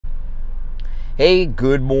Hey,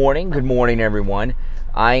 good morning everyone.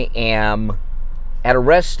 I am at a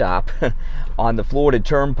rest stop on the Florida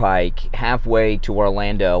Turnpike halfway to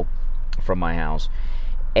Orlando from my house.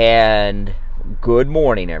 And good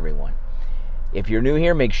morning everyone. If you're new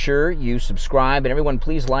here, make sure you subscribe, and everyone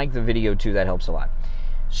please like the video too, that helps a lot.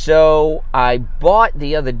 So I bought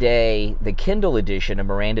the other day the Kindle edition of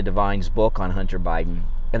Miranda Devine's book on Hunter Biden,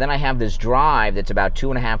 and then I have this drive that's about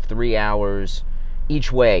 2.5 to 3 hours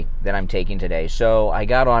each way that I'm taking today. So I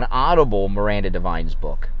got on Audible Miranda Devine's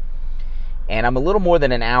book, and I'm a little more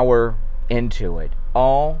than an hour into it.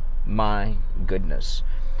 Oh my goodness.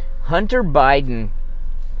 Hunter Biden,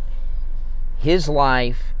 his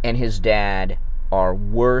life and his dad are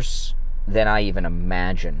worse than I even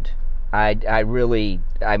imagined. I'm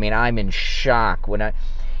in shock when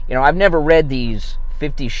I've never read these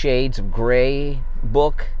 50 Shades of Grey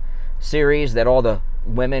book series that all the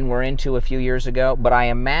women were into a few years ago, but I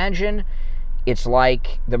imagine it's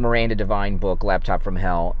like the Miranda Devine book, Laptop from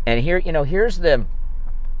Hell. And here's the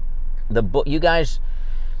book. You guys,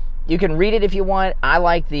 you can read it if you want. I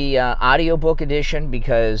like the audiobook edition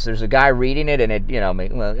because there's a guy reading it, and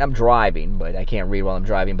I'm driving, but I can't read while I'm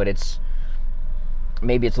driving, but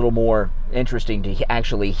maybe it's a little more interesting to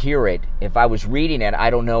actually hear it. If I was reading it, I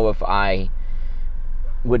don't know if I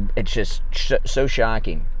would. It's just so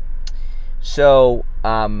shocking. So,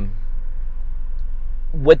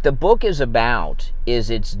 what the book is about is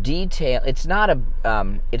its detail. It's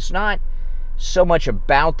not so much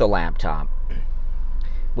about the laptop,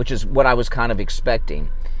 which is what I was kind of expecting.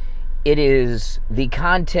 It is the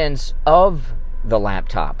contents of the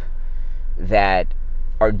laptop that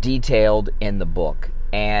are detailed in the book.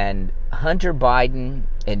 And Hunter Biden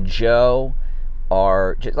and Joe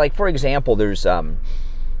are just, like, for example, there's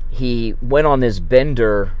he went on this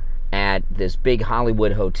bender at this big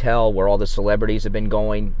Hollywood hotel where all the celebrities have been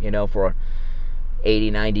going, for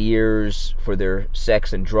 80, 90 years for their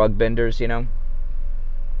sex and drug benders,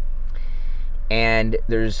 And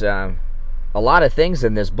there's a lot of things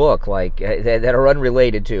in this book, like that are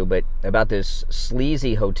unrelated to, but about this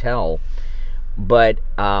sleazy hotel. But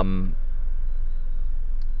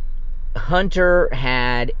Hunter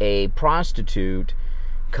had a prostitute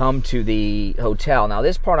come to the hotel. Now,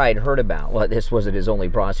 this part I had heard about. Well, this wasn't his only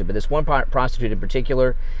prostitute, but this one prostitute in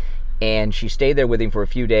particular, and she stayed there with him for a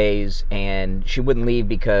few days, and she wouldn't leave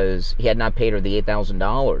because he had not paid her the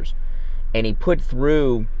 $8,000. And he put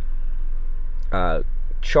through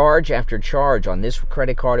charge after charge on this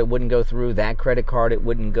credit card. It wouldn't go through. That credit card, it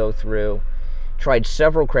wouldn't go through. Tried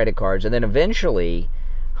several credit cards, and then eventually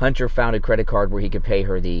Hunter found a credit card where he could pay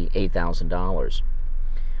her the $8,000.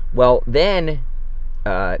 Well, then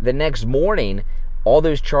the next morning, all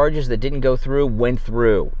those charges that didn't go through went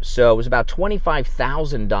through. So it was about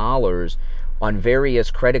 $25,000 on various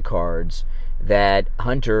credit cards that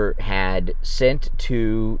Hunter had sent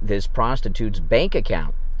to this prostitute's bank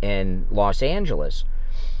account in Los Angeles.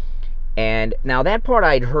 And now that part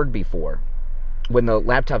I'd heard before when the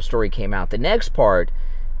laptop story came out. The next part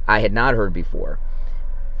I had not heard before.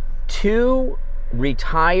 2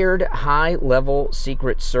 retired high-level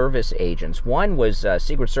Secret Service agents. One was a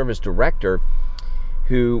Secret Service director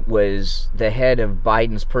who was the head of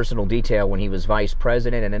Biden's personal detail when he was vice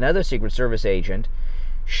president, and another Secret Service agent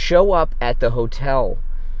show up at the hotel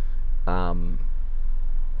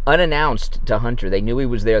unannounced to Hunter. They knew he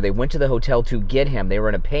was there. They went to the hotel to get him. They were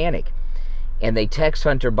in a panic, and they text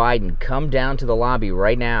Hunter Biden, "Come down to the lobby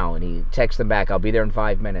right now." And he texts them back, "I'll be there in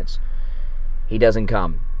 5 minutes." He doesn't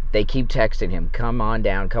come. They keep texting him, "Come on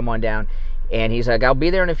down, come on down." And he's like, "I'll be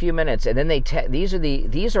there in a few minutes." And then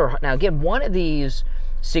these are now again, one of these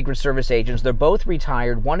Secret Service agents, they're both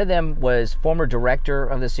retired. One of them was former director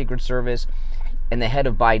of the Secret Service and the head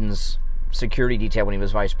of Biden's security detail when he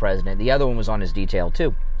was vice president. The other one was on his detail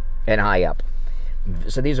too, and high up.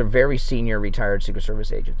 So these are very senior retired Secret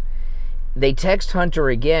Service agents. They text Hunter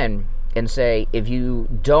again and say, "If you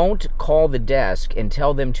don't call the desk and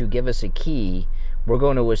tell them to give us a key, we're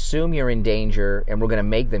going to assume you're in danger, and we're going to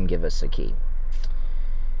make them give us a key."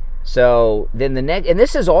 So then and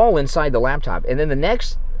this is all inside the laptop. And then the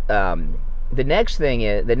next thing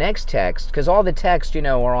is the next text, because all the texts,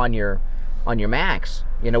 are on your Macs.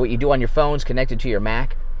 What you do on your phones connected to your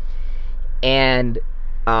Mac. And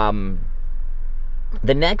the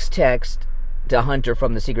next text to Hunter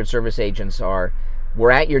from the Secret Service agents are,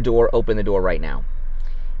 "We're at your door. Open the door right now."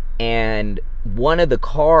 And one of the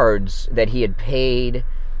cards that he had paid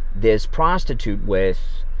this prostitute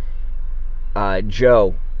with,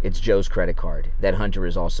 Joe, it's Joe's credit card that Hunter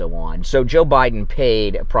is also on. So Joe Biden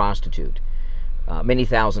paid a prostitute many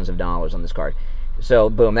thousands of dollars on this card. So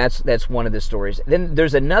boom, that's one of the stories. Then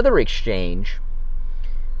there's another exchange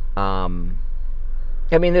I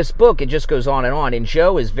mean, this book, it just goes on, and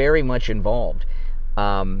Joe is very much involved.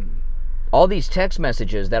 All these text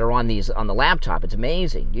messages that are on the laptop, it's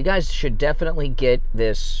amazing. You guys should definitely get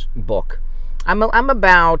this book.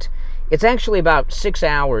 It's actually about 6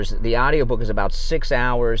 hours. The audiobook is about 6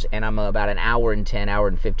 hours, and I'm about an hour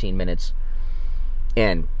and 15 minutes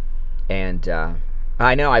in. And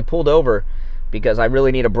I know I pulled over because I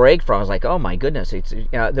really need a break from. I was like, oh my goodness.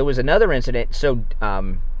 There was another incident. So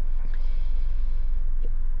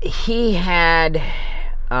he had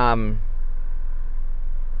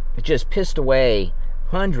just pissed away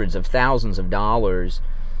hundreds of thousands of dollars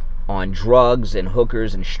on drugs and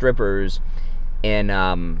hookers and strippers in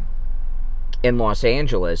Los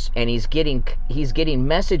Angeles, and he's getting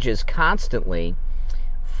messages constantly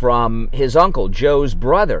from his uncle, Joe's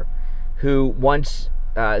brother, who's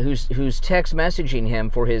text messaging him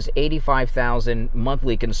for his $85,000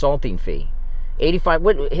 monthly consulting fee.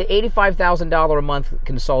 $85,000 a month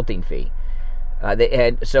consulting fee.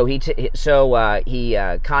 He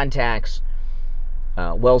contacts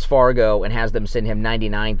Wells Fargo and has them send him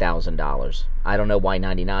 $99,000. I don't know why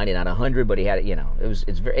 99 and not 100, but he had it.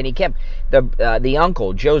 And he kept the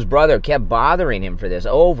uncle, Joe's brother, kept bothering him for this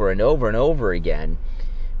over and over and over again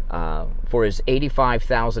for his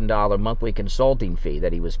 $85,000 monthly consulting fee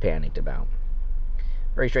that he was panicked about.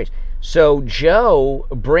 Very strange. So Joe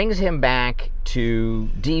brings him back to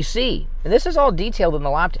D.C. And this is all detailed in the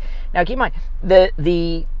laptop. Now, keep in mind,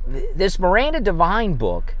 this Miranda Devine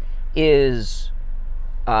book is,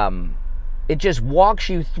 it just walks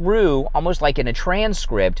you through, almost like in a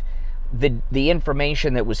transcript, the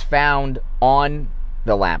information that was found on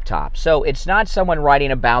the laptop. So it's not someone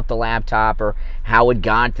writing about the laptop or how it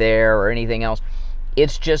got there or anything else.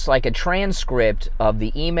 It's just like a transcript of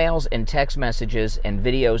the emails and text messages and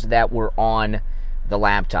videos that were on the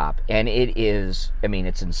laptop. And it is, I mean,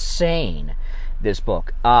 it's insane, this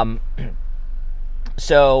book.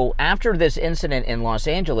 So after this incident in Los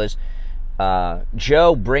Angeles,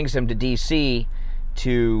 Joe brings him to D.C.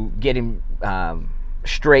 to get him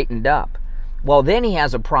straightened up. Well, then he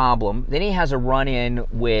has a problem. Then he has a run-in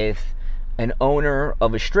with an owner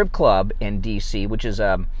of a strip club in D.C., which is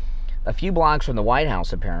a few blocks from the White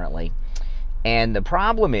House, apparently. And the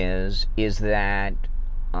problem is that,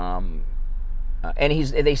 and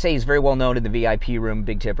they say he's very well known in the VIP room,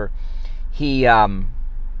 big tipper.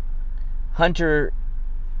 Hunter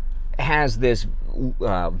has this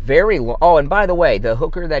very long, oh, and by the way, the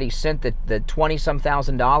hooker that he sent the $20-some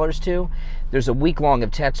thousand to, there's a week long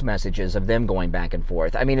of text messages of them going back and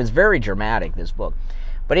forth. I mean, it's very dramatic, this book.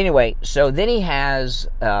 But anyway, so then he has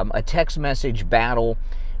a text message battle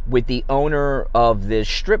with the owner of this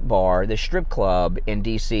strip bar, this strip club in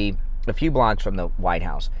D.C., a few blocks from the White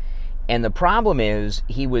House. And the problem is,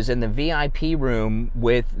 he was in the VIP room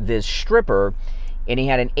with this stripper, and he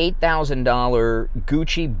had an $8,000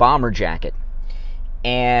 Gucci bomber jacket.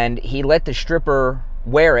 And he let the stripper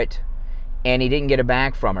wear it, and he didn't get it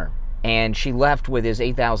back from her. And she left with his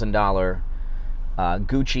 $8,000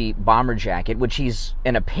 Gucci bomber jacket, which he's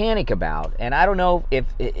in a panic about. And I don't know if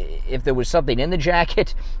there was something in the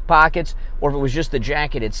jacket pockets or if it was just the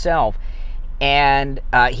jacket itself. And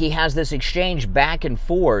he has this exchange back and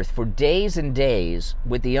forth for days and days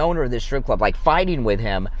with the owner of this strip club, like fighting with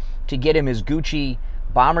him to get him his Gucci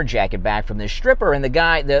bomber jacket back from this stripper. And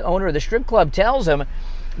the owner of the strip club tells him,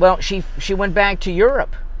 well, she went back to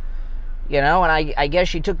Europe. And I guess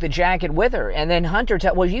she took the jacket with her. And then Hunter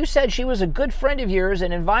well, you said she was a good friend of yours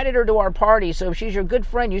and invited her to our party, so if she's your good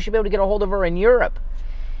friend, you should be able to get a hold of her in Europe.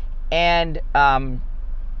 And the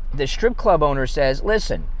strip club owner says,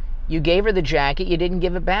 listen, you gave her the jacket, you didn't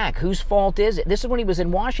give it back. Whose fault is it? This is when he was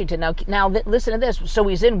in Washington. Now listen to this. So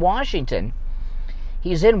he's in Washington.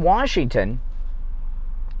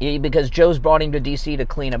 Because Joe's brought him to D.C. to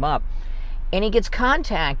clean him up. And he gets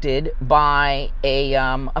contacted by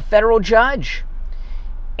a federal judge.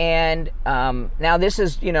 And now this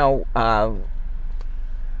is,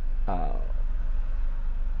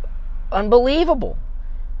 unbelievable.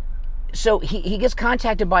 So he gets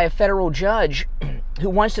contacted by a federal judge who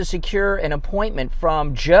wants to secure an appointment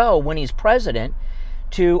from Joe when he's president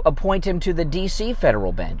to appoint him to the D.C.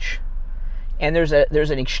 federal bench. And there's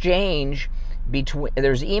an exchange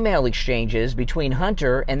there's email exchanges between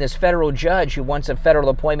Hunter and this federal judge who wants a federal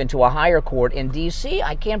appointment to a higher court in D.C.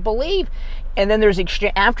 I can't believe. And then there's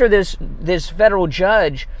after this federal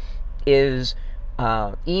judge is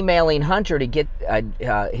emailing Hunter to get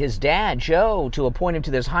his dad Joe to appoint him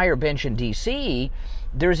to this higher bench in D.C.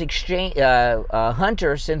 There's exchange.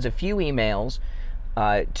 Hunter sends a few emails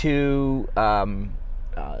to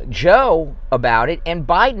Joe about it, and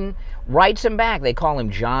Biden writes him back. They call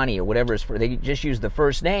him Johnny or whatever. They just use the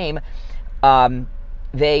first name.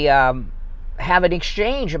 They have an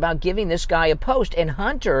exchange about giving this guy a post, and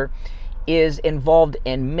Hunter is involved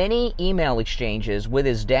in many email exchanges with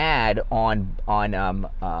his dad on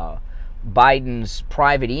Biden's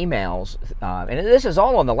private emails, and this is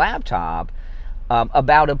all on the laptop,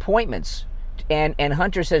 about appointments. And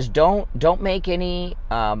Hunter says, don't make any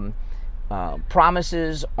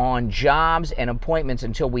promises on jobs and appointments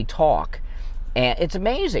until we talk. And it's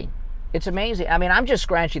amazing. It's amazing. I mean, I'm just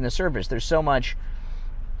scratching the surface. There's so much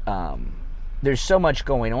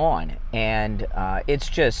going on, and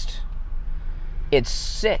it's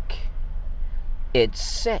sick. It's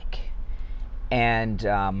sick, and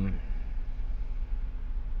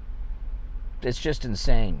it's just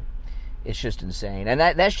insane. It's just insane, and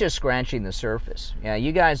that's just scratching the surface. Yeah,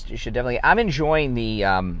 you guys should definitely. I'm enjoying the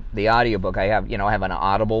audiobook. I have an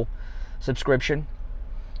Audible subscription,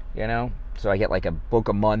 so I get like a book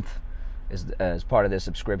a month as part of this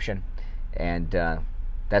subscription, and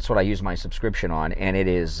that's what I use my subscription on, and it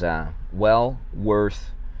is well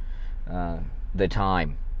worth the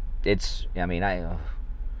time. It's, they're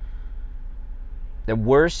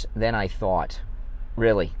worse than I thought,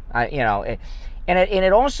 really. And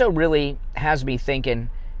it also really has me thinking,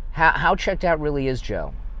 how checked out really is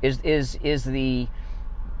Joe? Is the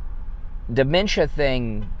dementia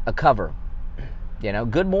thing a cover?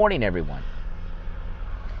 Good morning, everyone.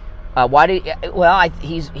 He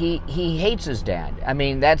hates his dad. I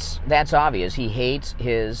mean, that's obvious. He hates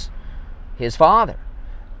his father.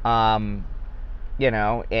 And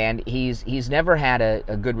he's never had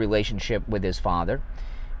a good relationship with his father.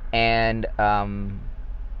 And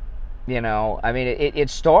it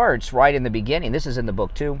starts right in the beginning. This is in the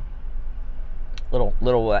book too.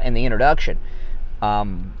 Little in the introduction.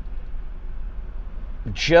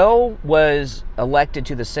 Joe was elected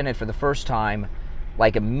to the Senate for the first time,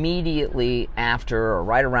 like immediately after or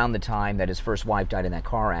right around the time that his first wife died in that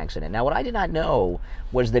car accident. Now, what I did not know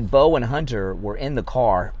was that Bo and Hunter were in the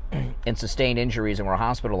car and sustained injuries and were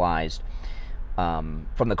hospitalized from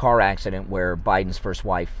the car accident where Biden's first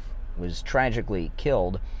wife was tragically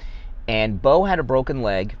killed. And Bo had a broken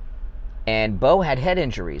leg, and Bo had head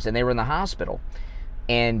injuries, and they were in the hospital.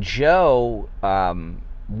 And Joe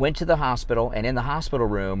went to the hospital, and in the hospital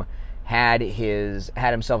room had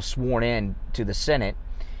himself sworn in to the Senate,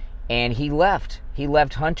 and he left. He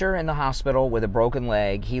left Hunter in the hospital with a broken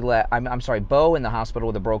leg. Bo in the hospital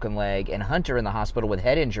with a broken leg, and Hunter in the hospital with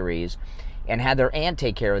head injuries, and had their aunt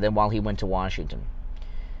take care of them while he went to Washington.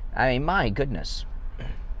 I mean, my goodness.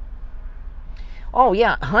 Oh,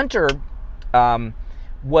 yeah, Hunter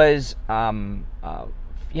was,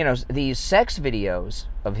 these sex videos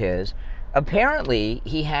of his, apparently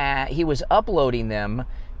he was uploading them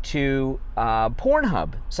to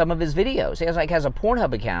Pornhub, some of his videos. He has a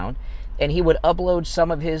Pornhub account, and he would upload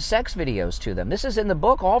some of his sex videos to them. This is in the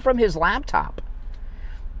book, all from his laptop.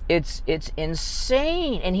 It's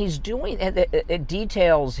insane, and he's doing it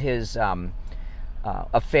details his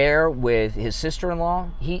affair with his sister-in-law.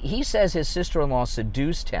 He says his sister-in-law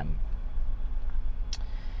seduced him.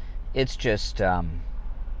 It's just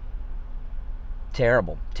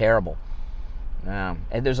terrible. And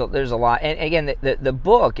there's a lot. And again, the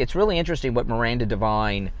book, it's really interesting what Miranda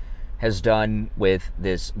Devine has done with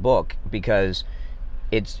this book, because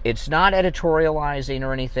it's not editorializing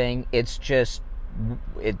or anything. It's just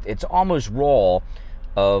it's almost raw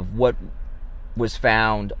of what was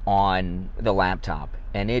found on the laptop,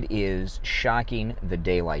 and it is shocking the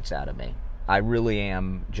daylights out of me. I really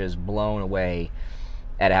am just blown away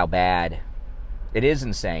at how bad it is.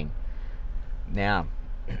 Insane. Yeah.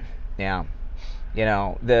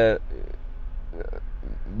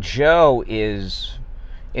 Joe is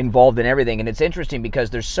involved in everything, and it's interesting because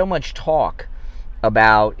there's so much talk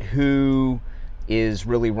about who is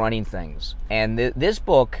really running things, and this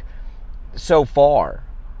book so far,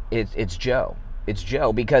 it's Joe. It's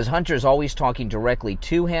Joe, because Hunter's always talking directly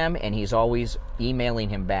to him, and he's always emailing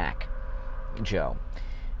him back, Joe.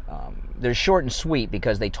 They're short and sweet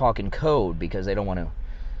because they talk in code, because they don't want to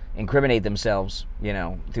incriminate themselves,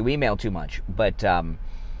 through email too much. But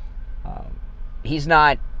he's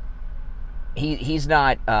not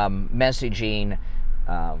messaging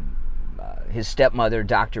his stepmother,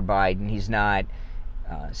 Dr. Biden. He's not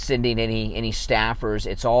sending any staffers.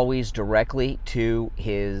 It's always directly to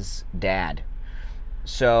his dad.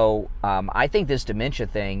 So I think this dementia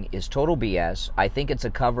thing is total BS. I think it's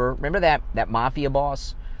a cover. Remember that mafia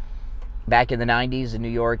boss back in the 90s in New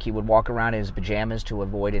York? He would walk around in his pajamas to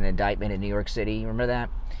avoid an indictment in New York City. Remember that?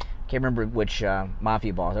 Can't remember which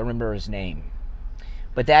mafia boss. I remember his name.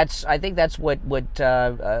 But I think that's what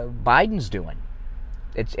Biden's doing.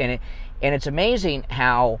 It's amazing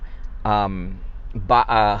how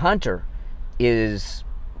Hunter is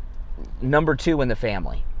number 2 in the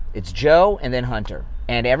family. It's Joe and then Hunter,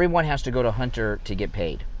 and everyone has to go to Hunter to get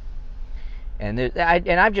paid. And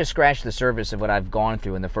I've just scratched the surface of what I've gone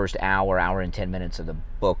through in the first hour and 10 minutes of the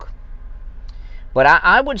book. But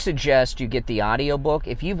I would suggest you get the audiobook.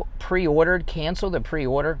 If you've pre-ordered, cancel the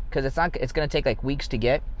pre-order, because it's going to take like weeks to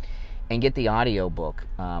get, and get the audiobook.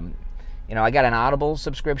 You know, I got an Audible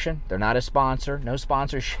subscription. They're not a sponsor. No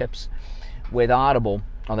sponsorships with Audible,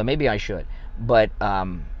 although maybe I should. But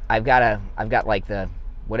I've got like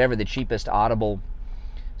whatever the cheapest Audible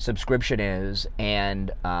subscription is,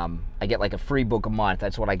 and I get like a free book a month.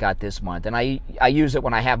 That's what I got this month, and I use it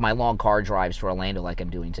when I have my long car drives to Orlando, like I'm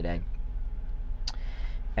doing today.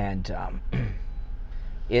 And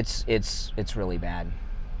it's really bad.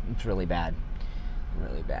 It's really bad,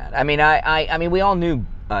 really bad. I mean, I mean, we all knew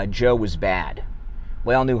Joe was bad.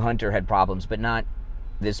 We all knew Hunter had problems, but not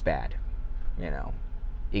this bad. You know,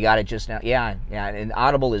 you got it just now. Yeah. And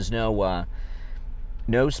Audible is no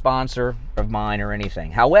sponsor of mine or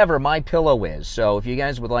anything. However, MyPillow is. So if you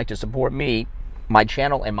guys would like to support me, my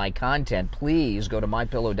channel, and my content, please go to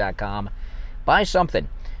mypillow.com. Buy something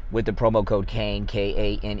with the promo code KANE,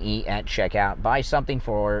 K-A-N-E, at checkout. Buy something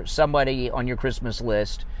for somebody on your Christmas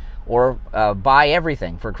list, or buy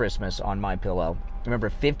everything for Christmas on MyPillow. Remember,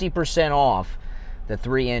 50% off the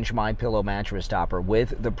 3-inch MyPillow mattress topper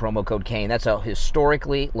with the promo code KANE. That's a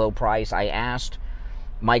historically low price. I asked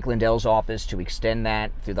Mike Lindell's office to extend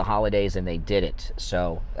that through the holidays, and they did it.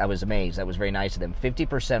 So I was amazed. That was very nice of them.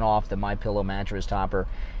 50% off the MyPillow mattress topper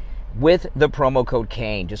with the promo code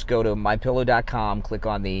KANE. Just go to mypillow.com, click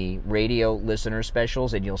on the radio listener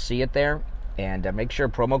specials, and you'll see it there. And make sure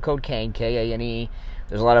promo code KANE, K-A-N-E.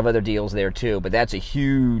 There's a lot of other deals there too, but that's a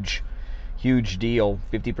huge deal.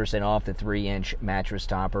 50% off the 3-inch mattress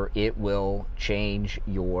topper. It will change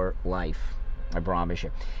your life, I promise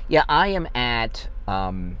you. Yeah, I am at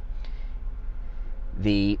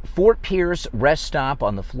the Fort Pierce rest stop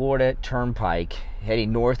on the Florida Turnpike,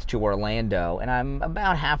 heading north to Orlando, and I'm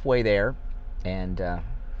about halfway there, and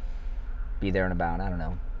be there in about, I don't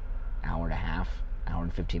know, hour and a half, hour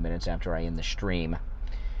and 15 minutes after I end the stream.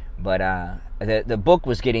 But the book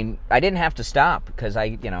was getting, I didn't have to stop, because I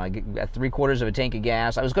got 3/4 of a tank of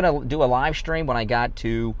gas. I was going to do a live stream when I got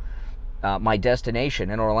to my destination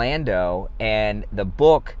in Orlando, and the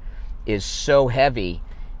book is so heavy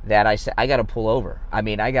that I said, I got to pull over. I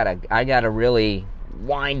mean, I gotta really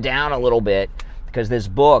wind down a little bit, because this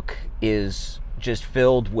book is just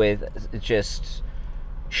filled with just,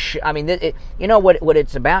 I mean, you know what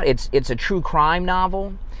it's about? It's a true crime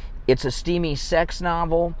novel. It's a steamy sex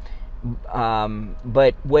novel.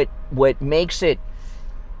 But what makes it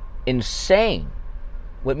insane,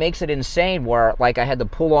 where like I had to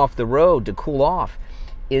pull off the road to cool off,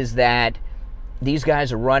 is that these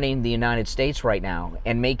guys are running the United States right now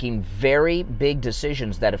and making very big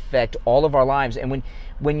decisions that affect all of our lives. And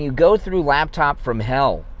when you go through Laptop from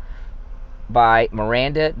Hell by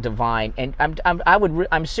Miranda Devine, and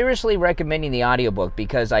I'm seriously recommending the audiobook,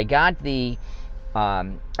 because I got the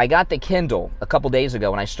Kindle a couple days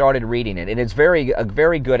ago and I started reading it, and it's a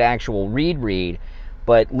very good actual read,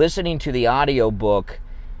 but listening to the audiobook,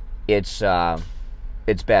 it's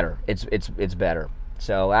better. It's better.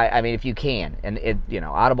 So I mean, if you can, and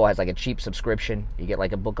Audible has like a cheap subscription. You get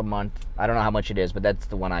like a book a month. I don't know how much it is, but that's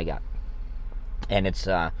the one I got, and it's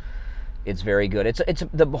very good. It's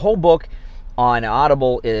the whole book on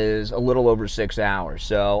Audible is a little over 6 hours,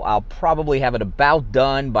 so I'll probably have it about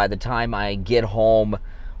done by the time I get home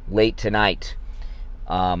late tonight.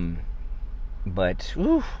 But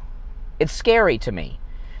it's scary to me.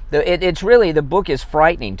 It's really, the book is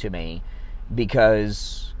frightening to me,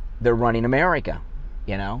 because they're running America.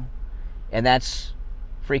 And that's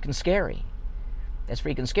freaking scary. That's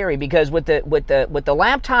freaking scary, because what the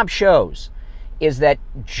laptop shows is that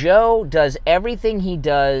Joe does everything he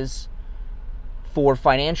does for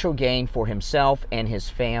financial gain for himself and his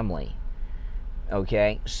family.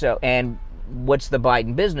 Okay? So, and what's the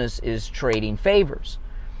Biden business is trading favors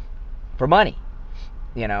for money.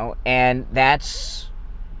 And that's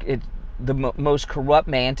the most corrupt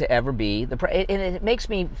man to ever be. And it makes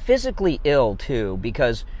me physically ill, too,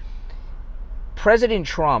 because President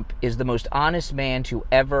Trump is the most honest man to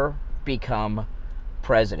ever become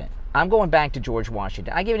president. I'm going back to George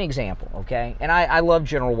Washington. I give an example, okay? And I love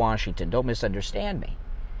General Washington. Don't misunderstand me.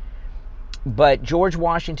 But George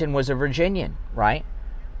Washington was a Virginian, right?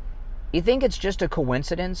 You think it's just a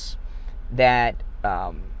coincidence that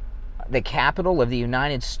the capital of the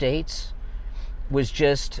United States was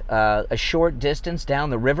just a short distance down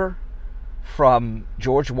the river from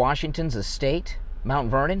George Washington's estate,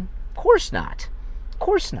 Mount Vernon? Of course not. Of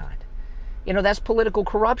course not. You know, that's political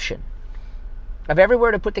corruption of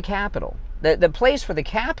everywhere to put the capital. The place for the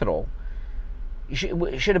capital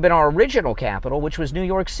should have been our original capital, which was New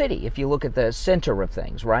York City, if you look at the center of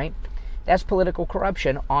things, right? That's political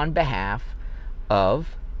corruption on behalf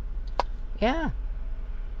of,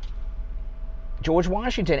 George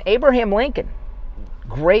Washington. Abraham Lincoln,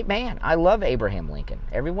 great man. I love Abraham Lincoln.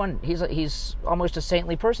 Everyone, he's almost a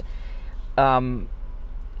saintly person.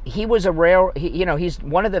 He was he's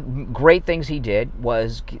one of the great things he did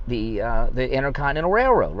was the Intercontinental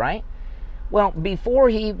Railroad, right? Well, before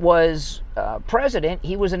he was president,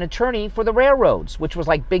 he was an attorney for the railroads, which was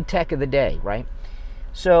like big tech of the day, right?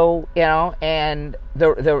 So, you know, and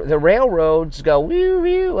the railroads go woo,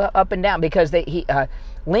 woo, up and down because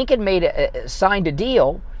Lincoln signed a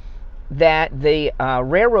deal that the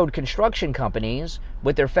railroad construction companies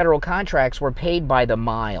with their federal contracts were paid by the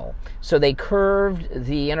mile. So they curved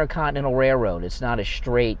the Intercontinental Railroad. It's not a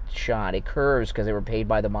straight shot. It curves because they were paid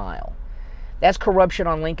by the mile. That's corruption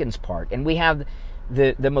on Lincoln's part. And we have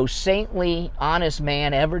the most saintly, honest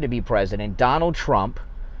man ever to be president, Donald Trump,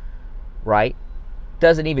 right?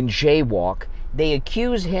 Doesn't even jaywalk. They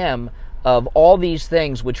accuse him of all these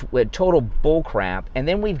things, which were total bullcrap. And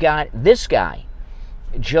then we've got this guy,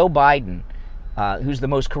 Joe Biden, who's the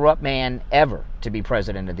most corrupt man ever to be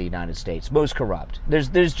president of the United States. Most corrupt.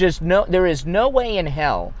 There is no way in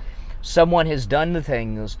hell someone has done the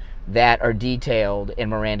things that are detailed in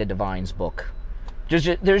Miranda Devine's book.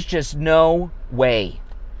 There's just no way.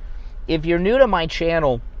 If you're new to my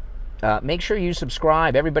channel, make sure you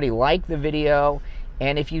subscribe. Everybody like the video.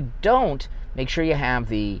 And if you don't, make sure you have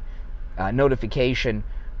the notification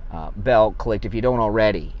bell clicked if you don't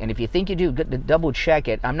already. And if you think you do, double check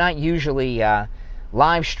it. I'm not usually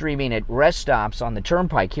live streaming at rest stops on the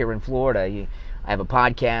turnpike here in Florida. I have a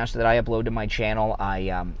podcast that I upload to my channel. I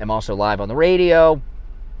am also live on the radio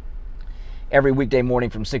every weekday morning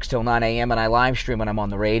from 6 till 9 a.m. and I live stream when I'm on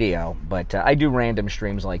the radio. But I do random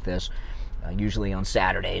streams like this, usually on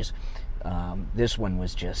Saturdays. This one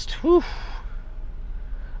was just, whew.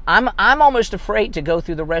 I'm almost afraid to go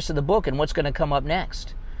through the rest of the book and what's going to come up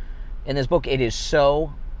next. In this book, it is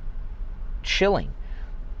so chilling.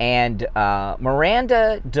 And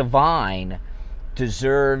Miranda Devine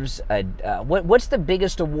deserves what's the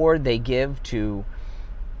biggest award they give to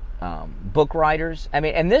book writers? I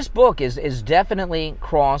mean, and this book is definitely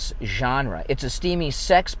cross-genre. It's a steamy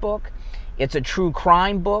sex book. It's a true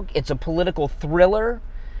crime book. It's a political thriller.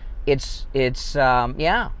 It's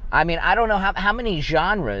yeah. I mean, I don't know how many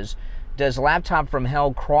genres does Laptop from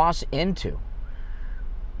Hell cross into.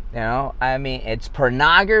 You know, I mean, it's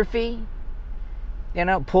pornography. You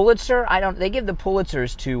know, Pulitzer. They give the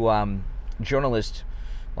Pulitzers to journalists,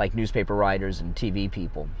 like newspaper writers and TV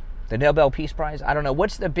people. The Nobel Peace Prize. I don't know.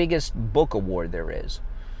 What's the biggest book award there is?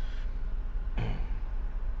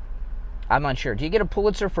 I'm not sure. Do you get a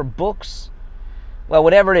Pulitzer for books? Well,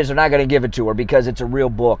 whatever it is, they're not going to give it to her because it's a real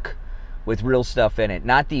book with real stuff in it.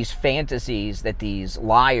 Not these fantasies that these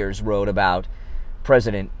liars wrote about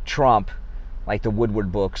President Trump, like the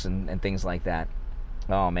Woodward books and things like that.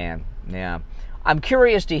 Oh, man. Yeah. I'm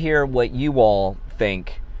curious to hear what you all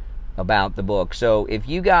think about the book. So if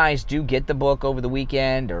you guys do get the book over the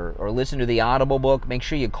weekend or listen to the Audible book, make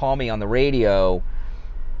sure you call me on the radio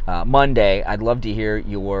Monday. I'd love to hear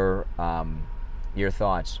your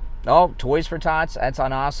thoughts. Oh, Toys for Tots. That's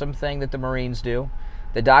an awesome thing that the Marines do.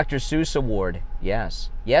 The Dr. Seuss Award. Yes.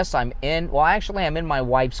 Yes, I'm in. Well, actually, I'm in my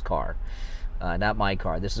wife's car. Not my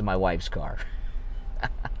car. This is my wife's car.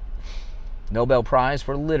 Nobel Prize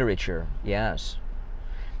for Literature. Yes.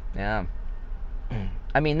 Yeah.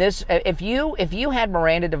 I mean, this. If you had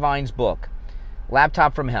Miranda Devine's book,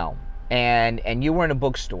 Laptop from Hell, and you were in a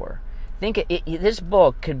bookstore, think this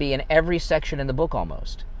book could be in every section in the book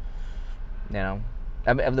almost. You know,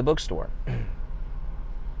 of the bookstore.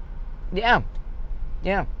 Yeah.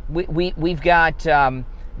 Yeah, we've got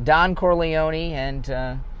Don Corleone and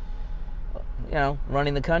you know,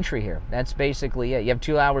 running the country here. That's basically it. You have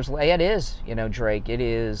 2 hours. It is, you know, Drake. It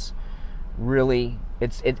is really.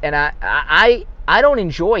 And I don't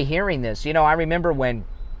enjoy hearing this. You know, I remember when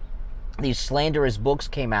these slanderous books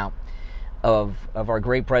came out of our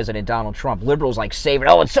great president Donald Trump. Liberals like saving.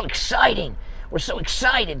 Oh, it's so exciting. We're so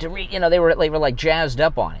excited to read. You know, they were like jazzed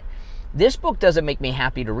up on it. This book doesn't make me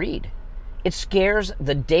happy to read. It scares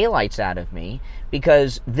the daylights out of me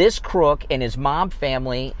because this crook and his mob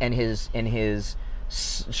family and his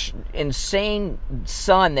insane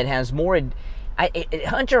son that has more.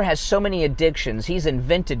 Hunter has so many addictions. He's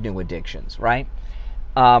invented new addictions, right?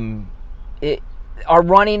 are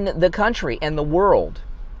running the country and the world,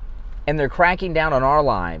 and they're cracking down on our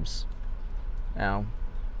lives. Now,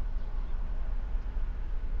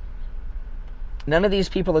 none of these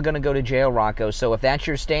people are going to go to jail, Rocco. So if that's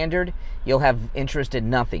your standard, you'll have interest in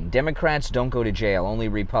nothing. Democrats don't go to jail. Only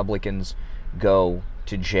Republicans go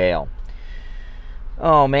to jail.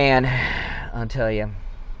 Oh, man. I'll tell you.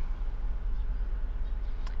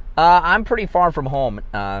 I'm pretty far from home.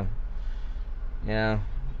 Yeah,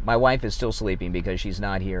 my wife is still sleeping because she's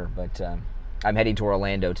not here. But I'm heading to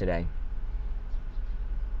Orlando today.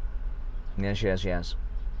 Yes, yes, yes.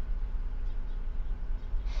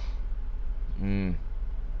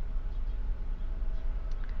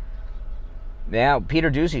 Now, Peter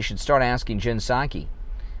Doocy should start asking Jen Psaki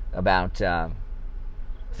about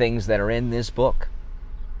things that are in this book.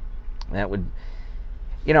 That would,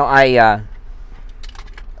 I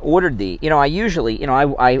ordered the, I usually,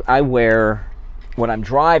 I wear, when I'm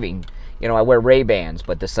driving, I wear Ray-Bans,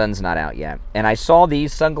 but the sun's not out yet. And I saw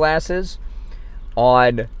these sunglasses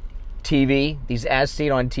on TV, these as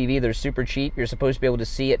seen on TV. They're super cheap. You're supposed to be able to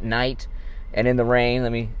see at night and in the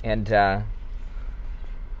rain.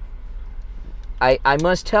 I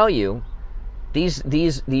must tell you,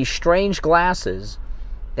 these strange glasses,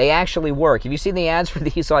 they actually work. Have you seen the ads for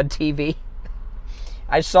these on TV?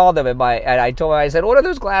 I saw them and I told her, I said, what are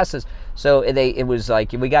those glasses? So it was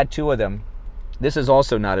like, we got 2 of them. This is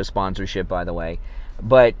also not a sponsorship, by the way.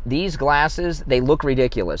 But these glasses, they look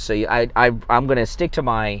ridiculous. So I'm going to stick to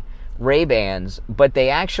my Ray-Bans, but they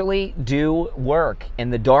actually do work in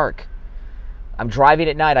the dark. I'm driving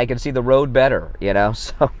at night, I can see the road better,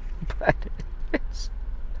 so, but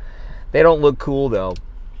they don't look cool, though.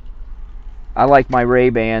 I like my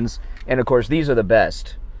Ray-Bans, and of course, these are the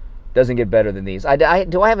best. Doesn't get better than these.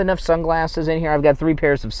 Do I have enough sunglasses in here? I've got 3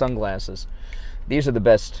 pairs of sunglasses. These are the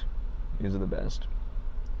best. These are the best.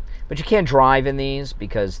 But you can't drive in these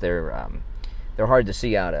because they're hard to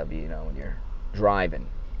see out of, when you're driving.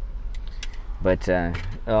 But,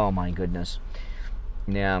 oh my goodness.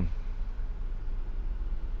 Yeah.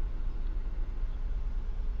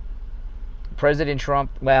 President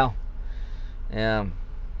Trump, well, yeah.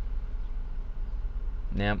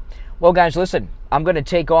 Yeah. Well, guys, listen, I'm going to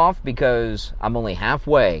take off because I'm only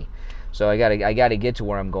halfway. So I gotta get to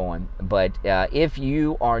where I'm going. But if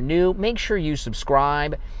you are new, make sure you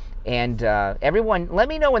subscribe. And everyone, let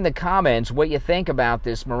me know in the comments what you think about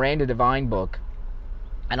this Miranda Devine book.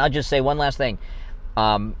 And I'll just say one last thing.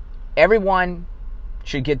 Everyone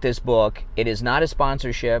should get this book. It is not a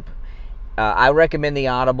sponsorship. I recommend the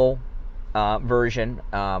Audible version,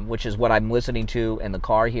 which is what I'm listening to in the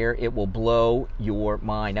car here. It will blow your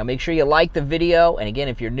mind. Now, make sure you like the video. And again,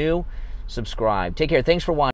 if you're new, subscribe. Take care. Thanks for watching.